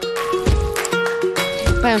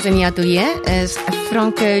By ons in die atelier is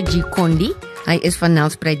Franco Giocondi. Hy is van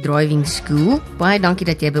Nelspruit Driving School. Baie dankie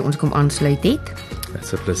dat jy by ons kom aansluit het. Dit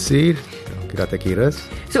is 'n plesier. Dankie dat ek hier is.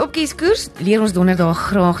 So op Kieskoers leer ons donderdag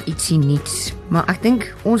graag ietsie nuuts, maar ek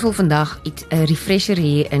dink ons wil vandag 'n refresher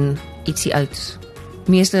hê in ietsie ouds.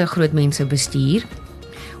 Meeste groot mense bestuur,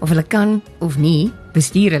 of hulle kan of nie,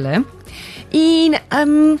 bestuur hulle. En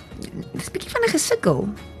dis 'n bietjie van 'n gesukkel.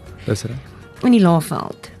 Dis reg. In die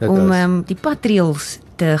laafveld om die padreëls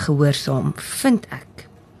te gehoorsaam, vind ek.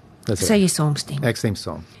 Sou jy saamstem? Ek stem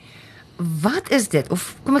saam. Wat is dit?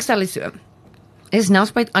 Of kom ek stel dit so. Is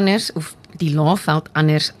Nelspruit anders of die laafveld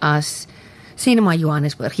anders as sê net maar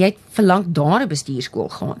Johannesburg? Jy het verlang daar 'n bestuurskool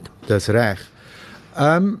gehad. Dis reg.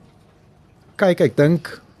 Kyk, ek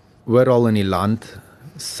dink oral in die land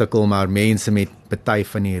sukkel maar mense met party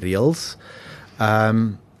van die reëls.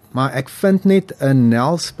 Maar ek vind net in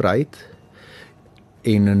Nelspruit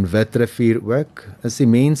en in Witrifuur ook, is die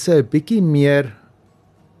mense 'n bietjie meer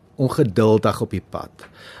ongeduldig op die pad.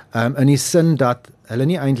 In die sin dat hulle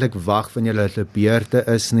nie eintlik wag wanneer hulle beurte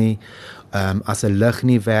is nie. As 'n lig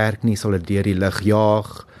nie werk nie, sal hulle deur die lig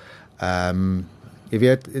jaag. Jy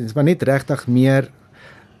weet, dit is maar net regtig meer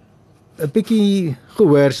 'n bietjie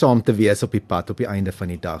gehoorsaam te wees op die pad op die einde van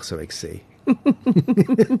die dag, sou ek sê.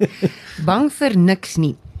 Bang vir niks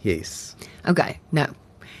nie. Yes. Okay, nou,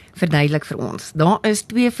 verduidelik vir ons. Daar is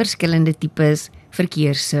 2 verskillende tipes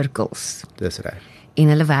verkeersirkels. Dis reg. En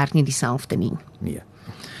hulle werk nie dieselfde nie. Nee.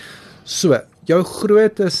 So, jou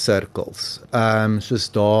groote sirkels,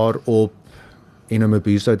 soos daar op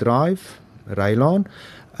Enomabisa Drive, Rylaan,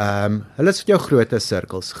 hulle is jou groote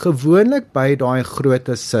sirkels. Gewoonlik by daai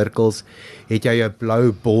groote sirkels het jy 'n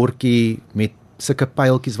blou bordjie met sulke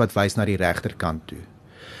pyltjies wat wys na die regterkant toe.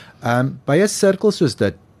 By 'n sirkel soos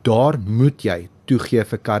dit, daar moet jy toegee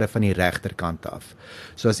vir karre van die regterkant af.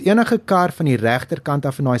 So as enige kar van die regterkant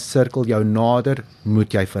af in daai sirkel jou nader,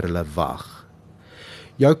 moet jy vir hulle wag.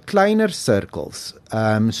 Jou kleiner sirkels,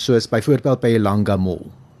 soos byvoorbeeld by Elanga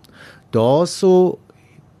Mall, daarso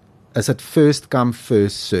is dit first come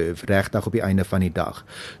first serve, regtig op die einde van die dag.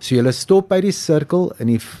 So jy stop by die sirkel in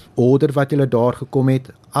die order wat jy daar gekom het.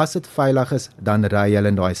 As dit veilig is, dan ry jy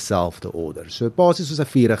in daai selfde order. So basies soos 'n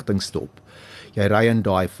 4-rigting stop. Jy ry in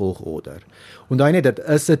daai volgorde. Onthou net, dit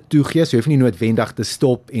is 'n toegee, so jy hoef nie noodwendig te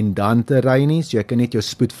stop en dan te ry nie, so jy kan net jou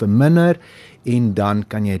spoed verminder en dan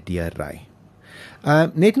kan jy deurry.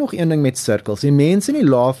 Net nog een ding met sirkels. Die mense in die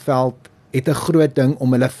laafveld het 'n groot ding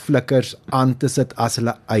om hulle flikkers aan te sit as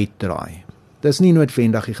hulle uitdraai. Dis nie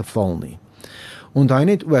noodwendig die geval nie. Onthou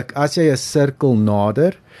net ook, as jy 'n sirkel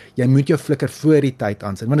nader, jy moet jou flikker voor die tyd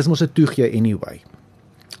aansit, want dit is mos 'n toegee anyway.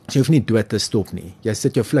 So jy hoef nie dood te stop nie. Jy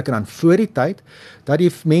sit jou flikker aan voor die tyd, dat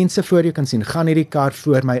die mense voor jou kan sien, gaan hierdie kar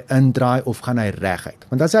voor my indraai of gaan hy reguit?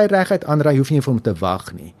 Want as hy reguit aanry, hoef jy nie vir hom te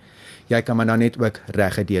wag nie. Jy kan maar dan net ook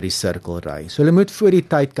reguit deur die sirkel ry. So hulle moet voor die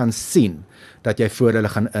tyd kan sien dat jy voor hulle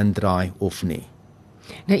gaan indraai of nie.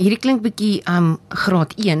 Nou hierdie klink bietjie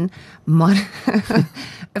graad 1, maar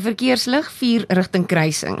 'n verkeerslig 4-rigting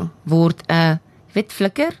kruising word 'n wit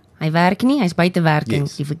flikker. Hy werk nie, hy's buite werking,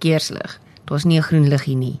 yes. Die verkeerslig. Daar's nie 'n groen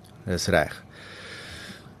liggie nie. Dis reg.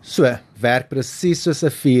 So, werk presies soos 'n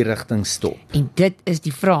 4-rigting stop. En dit is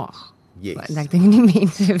die vraag. Yes. Want ek dink nie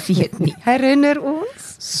mense weet nie. Herinner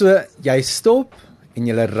ons? So, jy stop en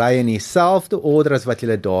jy ry in dieselfde order as wat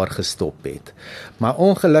jy daar gestop het. Maar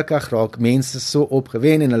ongelukkig raak mense so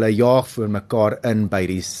opgewen en hulle jaag voor mekaar in by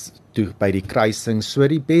die kruising. So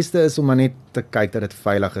die beste is om maar net te kyk dat dit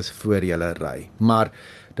veilig is voor jy ry. Maar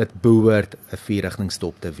dit behoort 'n 4-rigting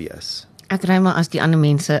stop te wees. Ek ry maar as die ander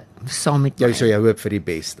mense saam met my. So jy hoop vir die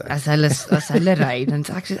beste. As hulle ry, dan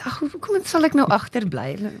sê ek so, ag, hoekom sal ek nou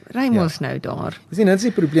agterbly? Ry mos nou daar. Dis nie, dit is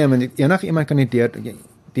die probleem, en enige iemand kan net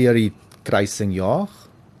deur die kruising jaag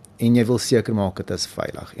en jy wil seker maak dit is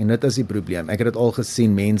veilig. En dit is die probleem. Ek het dit al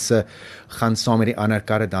gesien, mense gaan saam met die ander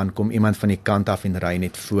karre, dan kom iemand van die kant af en ry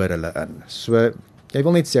net voor hulle in. So jy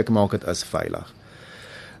wil net seker maak dit is veilig.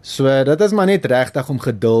 So dit is maar net regtig om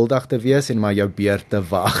geduldig te wees en maar jou beurt te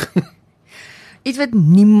wag. Iets wat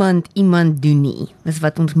iemand doen nie. Dis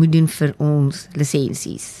wat ons moet doen vir ons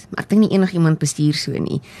lisensies. Maar ek dink nie enigiemand bestuur so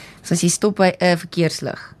nie. So as jy stop by 'n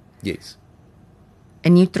verkeerslig. Yes.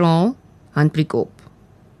 'n neutraal handbriek op.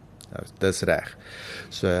 Nou, dis reg.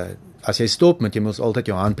 So as jy stop, moet jy mos altyd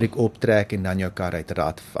jou handbriek optrek en dan jou kar uit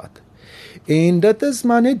rad vat. En dit is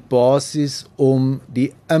maar net basies om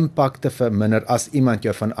die impak te verminder as iemand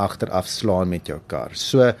jou van agter af slaan met jou kar.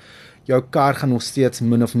 So jou kar gaan nog steeds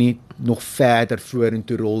min of nie nog verder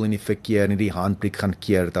vorentoe rol in die verkeer en die handbriek gaan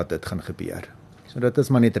keer dat dit gaan gebeur. So dit is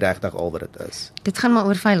maar net regtig al wat dit is. Dit gaan maar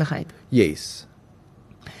oor veiligheid. Yes.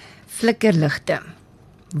 Flikkerligte.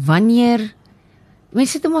 wanneer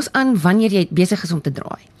mense sit hom ons aan wanneer jy besig is om te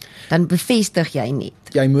draai. Dan bevestig jy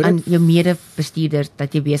net Jy moet aan dit jou mede-bestuurder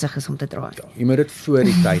dat jy besig is om te draai. jy moet dit voor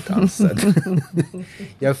die tyd aansit.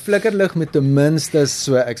 Jou flikkerlig moet ten minste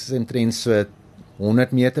so ek sê omtrent so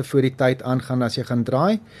 100 meter voor die tyd aangaan as jy gaan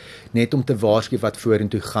draai, net om te waarsku wat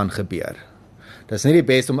vorentoe gaan gebeur. Dit is nie die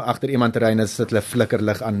beste om agter iemand te ry en sit hulle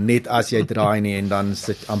flikkerlig aan net as jy draai nie en dan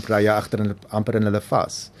sit amper jy amper in hulle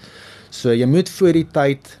vas. So jy moet voor die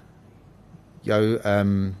tyd jou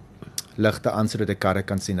ligte aan sodat die karre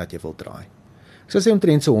kan sien dat jy wil draai. Ek sou sê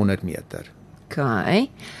omtrent so 100 meter. Okay.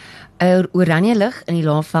 Oranje lig in die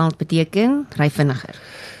laafveld beteken ry vinniger.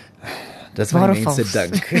 Dis wat mense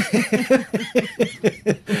dink.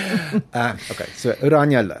 Okay, so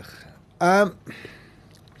oranje lig.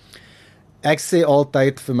 Ek sê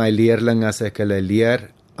altyd vir my leerlinge as ek hulle leer,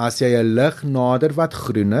 as jy 'n lig nader wat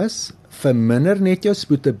groen is, verminder net jou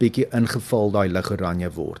spoed 'n bietjie ingeval daai lig oranje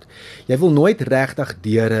word. Jy wil nooit regtig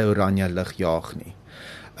deur 'n oranje lig jaag nie.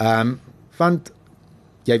 Want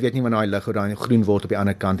jy weet nie wanneer daai lig oranje groen word op die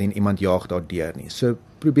ander kant en iemand jaag daar deur nie. So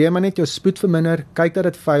probeer maar net jou spoed verminder, kyk dat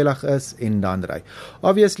dit veilig is en dan ry.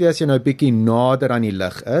 Obviously as jy nou 'n bietjie nader aan die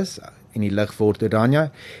lig is en die lig word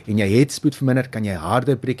oranje en jy het spoed verminder, kan jy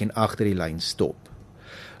harder breek en agter die lyn stop.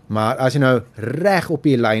 Maar as jy nou reg op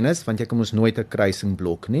die lyn is, want jy kan mos nooit 'n kruising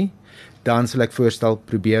blok nie, dan sal ek voorstel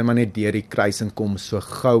probeer maar net deur die kruising kom so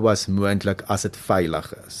gou as moontlik as dit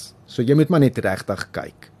veilig is. So jy moet maar net regtig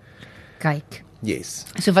kyk. Kyk. Yes.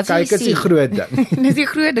 So wat sê jy? Kyk is die groot ding. Dis die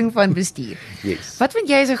groot ding van bestuur. Yes. Wat vind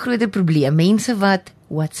jy is 'n groter probleem? Mense wat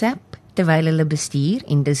WhatsApp terwyl hulle bestuur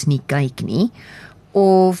en dis nie kyk nie,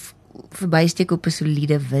 of verbysteek op 'n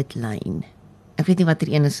soliede wit lyn? Ek weet nie watter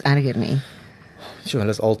een is erger nie. So,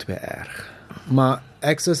 hulle is albei erg. Maar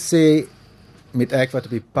ek sou sê met ek wat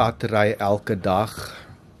op die pad ry elke dag,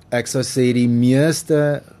 ek sou sê die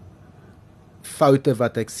meeste foute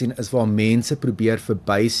wat ek sien is waar mense probeer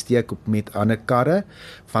verbysteek op met ander karre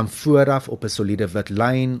van vooraf op 'n soliede wit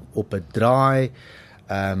lyn, op 'n draai,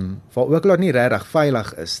 waar ook al nie regtig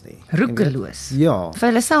veilig is nie. Roekeloos. Ja. Vir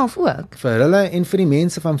hulle self ook. Vir hulle en vir die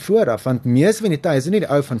mense van vooraf, want meeste van die tyd is dit nie die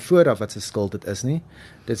ou van vooraf wat se skuld dit is nie.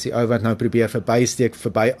 Dit is die ou wat nou probeer verbysteek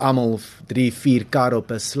verby almal 3, 4 karre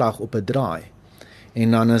op 'n slag op 'n draai.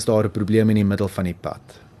 En dan is daar 'n probleem in die middel van die pad.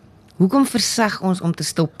 Hoekom versag ons om te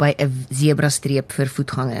stop by 'n zebrastreep vir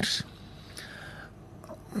voetgangers?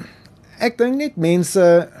 Ek dink net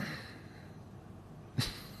mense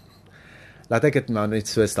laat ek dit nou net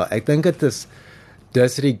so stel. Ek dink dit is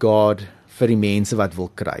disregard vir die mense wat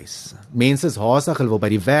wil kruis. Mense is haastig, hulle wil by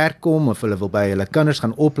die werk kom of hulle wil by hulle kinders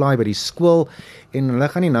gaan oplaai by die skool en hulle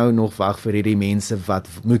gaan nie nou nog wag vir hierdie mense wat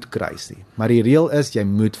moet kruis nie. Maar die reël is jy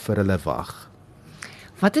moet vir hulle wag.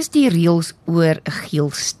 Wat is die reëls oor 'n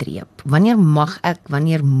geel streep? Wanneer mag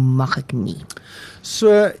ek nie?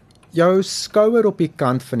 So jou skouer op die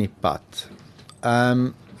kant van die pad.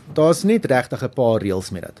 Daar's net regtig 'n paar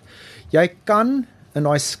reëls met dit. Jy kan in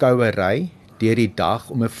daai skouer ry deur die dag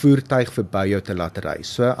om 'n voertuig verby jou te laat ry.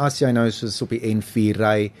 So as jy nou soos op die N4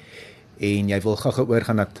 ry en jy wil gou-gou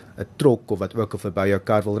oorgaan dat 'n trok of wat ook al verby jou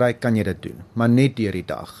kar wil ry, kan jy dit doen, maar net deur die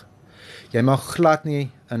dag. Jy mag glad nie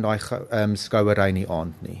in daai skouer ry nie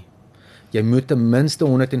aand nie. Jy moet ten minste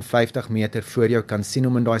 150 meter voor jou kan sien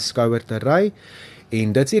om in daai skouer te ry.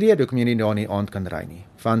 En dit is die rede hoekom jy nie daar in die aand kan ry nie.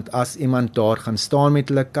 Want as iemand daar gaan staan met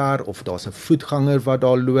hulle kar of daar's 'n voetganger wat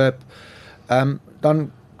daar loop,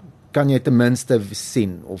 dan kan jy ten minste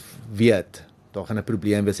sien of weet daar gaan 'n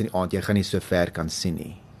probleem wees in die aand. Jy gaan nie so ver kan sien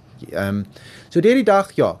nie. So deur die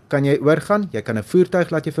dag, ja, kan jy oorgaan. Jy kan 'n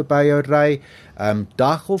voertuig laat jy verby jou ry.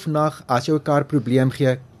 Dag of nag, as jou kar probleem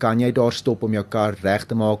gee, kan jy daar stop om jou kar reg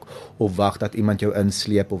te maak of wag dat iemand jou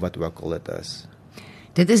insleep of wat ook al dit is.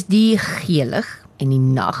 Dit is die gelig en die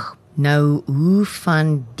nag. Nou, hoe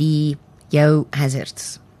van jou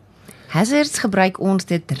hazards? Hazards, gebruik ons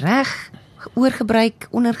dit reg, oorgebruik,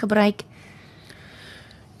 ondergebruik?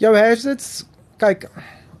 Jou hazards, kyk,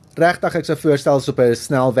 regtig ek sou voorstel op 'n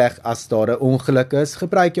snelweg as daar 'n ongeluk is,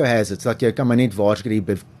 gebruik jou hazards, dat jy kan maar net waarsku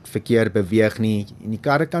die verkeer beweeg nie en die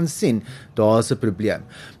karre kan sien, daar's 'n probleem.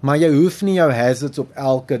 Maar jy hoef nie jou hazards op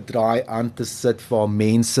elke draai aan te sit waar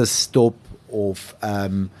mense stop of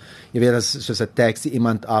jy weet as soos 'n taxi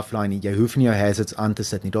iemand aflaai nie, jy hoef nie jou hazards aan te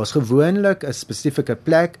sit nie. Daar's gewoonlik 'n spesifieke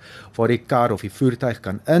plek waar die kar of die voertuig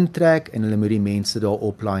kan intrek en hulle moet die mense daar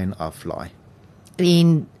oplaai en aflaai.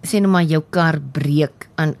 En sê nou maar jou kar breek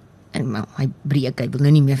aan en hy breek, hy wil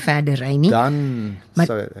nou nie meer verder ry nie. Dan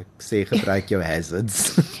sou ek sê gebruik jou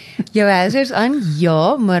hazards. Jou hazards aan,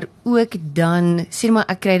 ja, maar ook dan sê maar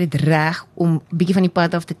ek kry dit reg om bietjie van die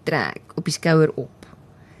pad af te trek op die skouer op.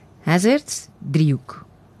 Hazards, driehoek.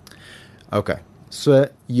 Okay. So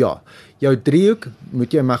ja, jou driehoek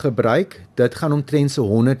moet jy maar gebruik. Dit gaan omtrent so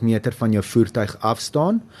 100 meter van jou voertuig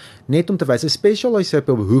afstaan, net om te wys, especially as jy op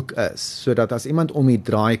 'n hoek is, sodat as iemand om die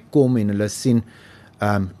draai kom en hulle sien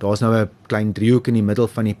daar's nou 'n klein driehoek in die middel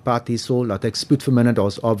van die pad hierso, laat ek spoed verminder,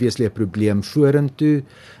 daar's obviously 'n probleem vorentoe,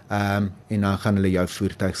 en dan gaan hulle jou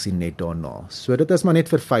voertuig sien net daarna. So dit is maar net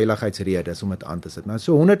vir veiligheidsredes om dit aan te sit. Nou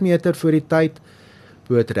so 100 meter voor die tyd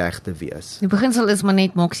behoort reg te wees. Die beginsel is maar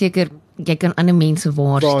net maak seker jy kan ander mense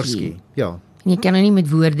waarsku. Ja, En jy kan nou nie met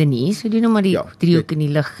woorde nie, so doen nou maar die Ja, driehoek in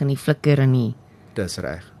die lig en die flikker en die. dis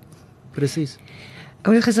reg. Presies.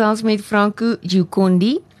 Ons gesels met Franco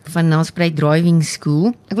Giocondi van Nelspruit Driving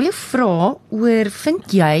School. Ek wil jou vra oor,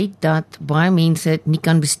 vind jy dat baie mense nie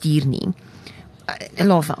kan bestuur nie?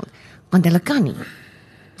 Laafhand, want hulle kan nie.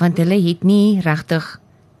 Want hulle het nie regtig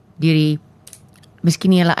deur die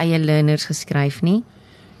miskien nie hulle eie learners geskryf nie.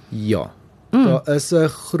 Ja, daar is 'n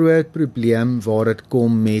groot probleem waar dit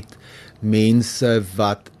kom met mense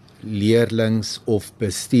wat leerlings of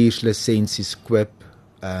bestuurslisensies koop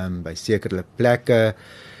by sekere plekke,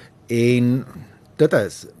 en dit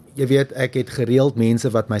is, jy weet, ek het gereeld mense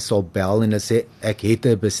wat my sal bel en hulle sê ek het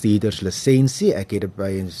 'n bestuurderslisensie, ek het dit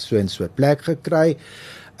by so en so plek gekry,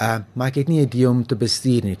 maar ek het nie 'n idee om te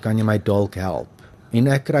bestuur nie, kan jy my dalk help? En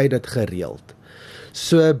ek kry dit gereeld.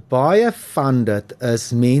 So baie van dit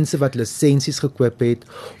is mense wat lisensies gekoop het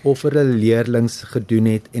of vir hulle leerlings gedoen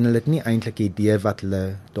het en hulle het nie eintlik 'n idee wat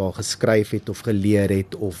hulle daar geskryf het of geleer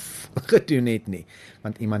het of gedoen het nie,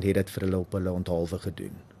 want iemand het dit vir hulle op hulle onthaalwe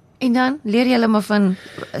gedoen. En dan leer jy hulle maar van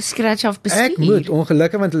scratch af bestuur. Ek moet,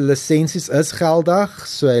 ongelukkig, want hulle lisensies is geldig,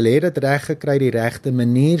 so hulle het dit reg gekry die regte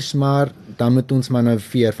manier, maar dan moet ons maar nou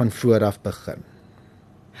weer van voor af begin.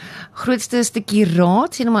 Grootste stukkie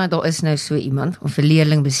raad, sê nou maar daar is nou so iemand of 'n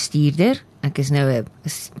leerling bestuurder. Ek is nou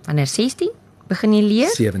wanneer 16 begin jy leer?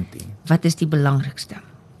 17. Wat is die belangrikste?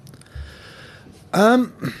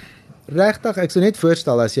 Regtig, ek sou net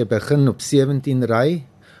voorstel as jy begin op 17 ry,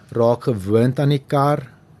 raak gewoond aan die kar,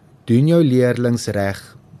 doen jou leerlings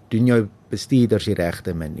reg, doen jou bestuurders die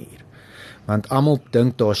regte manier. Want almal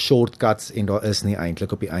dink daar shortcuts en daar is nie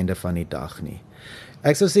eintlik op die einde van die dag nie.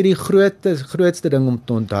 Ek sou sê die grootste ding om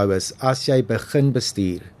te onthou is, as jy begin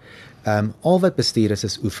bestuur, al wat bestuur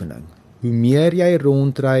is oefening. Hoe meer jy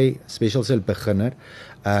rondry, spesiaal as 'n beginner,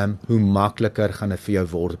 hoe makliker gaan dit vir jou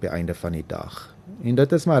word op die einde van die dag. En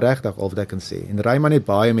dit is maar regtig al wat ek kan sê. En ry maar net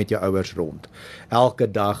baie met jou ouers rond.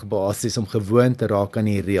 Elke dag basies om gewoon te raak aan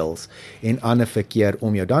die reëls en ander verkeer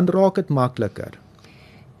om jou, dan raak dit makliker.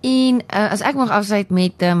 En as ek mag afsluit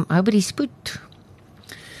met hou by die spoed.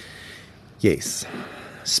 Yes.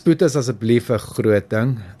 Spoed is asseblief 'n groot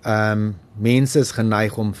ding. Mense is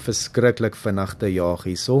geneig om verskriklik vinnig te jaag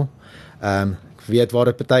hierso. Ek weet waar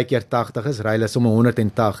dit baie keer 80 is, ry hulle sommer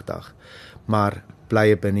 180. Maar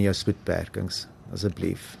bly binne jou spoedbeperkings,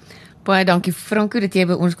 asseblief. Baie dankie Franco dat jy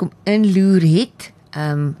by ons kom inloer het.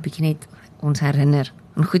 Bietjie net ons herinner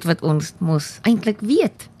aan goed wat ons mos eintlik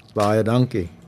weet. Baie dankie.